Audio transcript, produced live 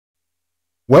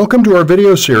Welcome to our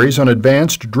video series on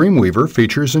advanced Dreamweaver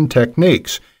features and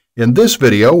techniques. In this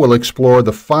video, we'll explore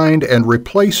the find and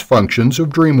replace functions of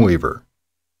Dreamweaver.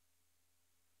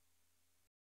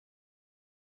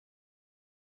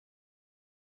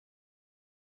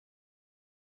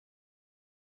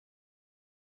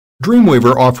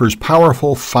 Dreamweaver offers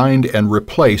powerful find and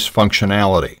replace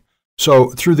functionality. So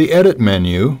through the Edit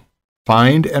menu,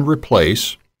 Find and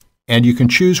Replace, and you can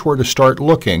choose where to start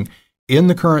looking in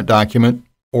the current document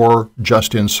or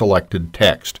just in selected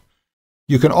text.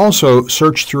 You can also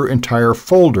search through entire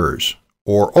folders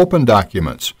or open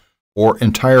documents or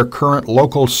entire current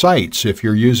local sites if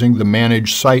you're using the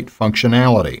Manage Site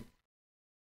functionality.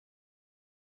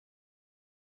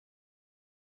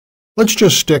 Let's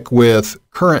just stick with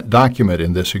current document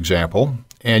in this example,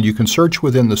 and you can search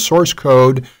within the source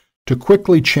code to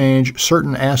quickly change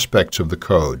certain aspects of the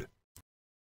code,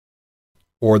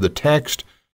 or the text,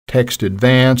 text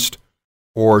advanced,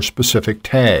 or specific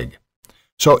tag.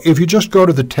 So if you just go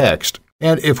to the text,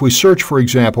 and if we search, for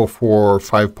example, for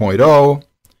 5.0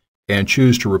 and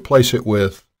choose to replace it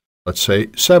with, let's say,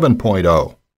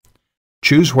 7.0,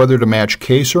 choose whether to match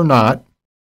case or not,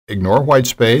 ignore white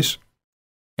space,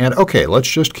 and okay, let's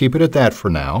just keep it at that for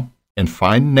now, and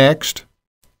find Next,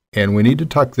 and we need to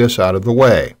tuck this out of the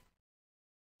way.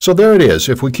 So there it is.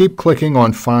 If we keep clicking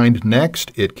on Find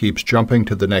Next, it keeps jumping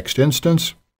to the next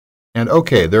instance. And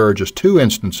okay, there are just two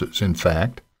instances, in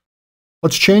fact.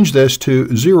 Let's change this to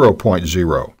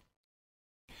 0.0.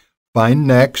 Find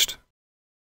Next.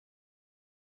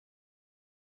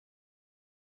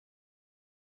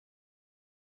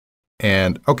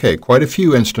 And okay, quite a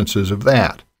few instances of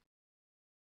that.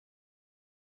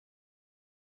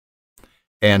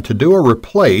 And to do a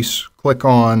replace, click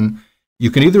on, you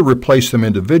can either replace them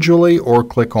individually or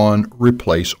click on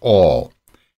Replace All.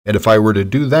 And if I were to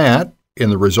do that, in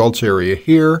the results area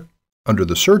here, under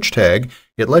the search tag,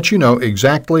 it lets you know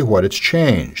exactly what it's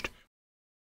changed.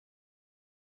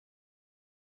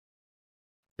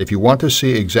 If you want to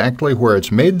see exactly where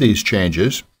it's made these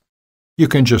changes, you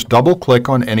can just double-click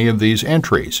on any of these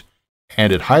entries,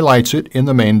 and it highlights it in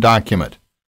the main document.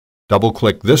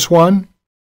 Double-click this one,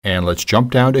 and let's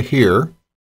jump down to here,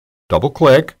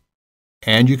 double-click,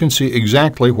 and you can see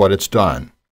exactly what it's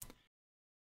done.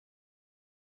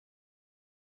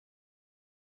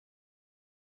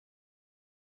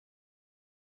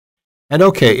 And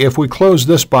okay, if we close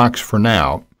this box for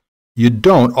now, you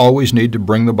don't always need to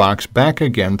bring the box back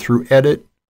again through Edit,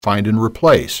 Find and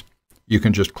Replace. You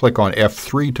can just click on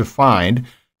F3 to find,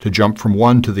 to jump from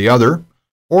one to the other,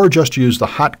 or just use the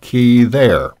hotkey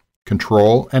there,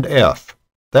 Control and F.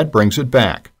 That brings it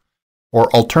back. Or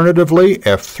alternatively,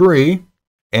 F3,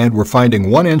 and we're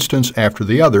finding one instance after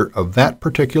the other of that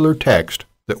particular text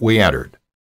that we entered.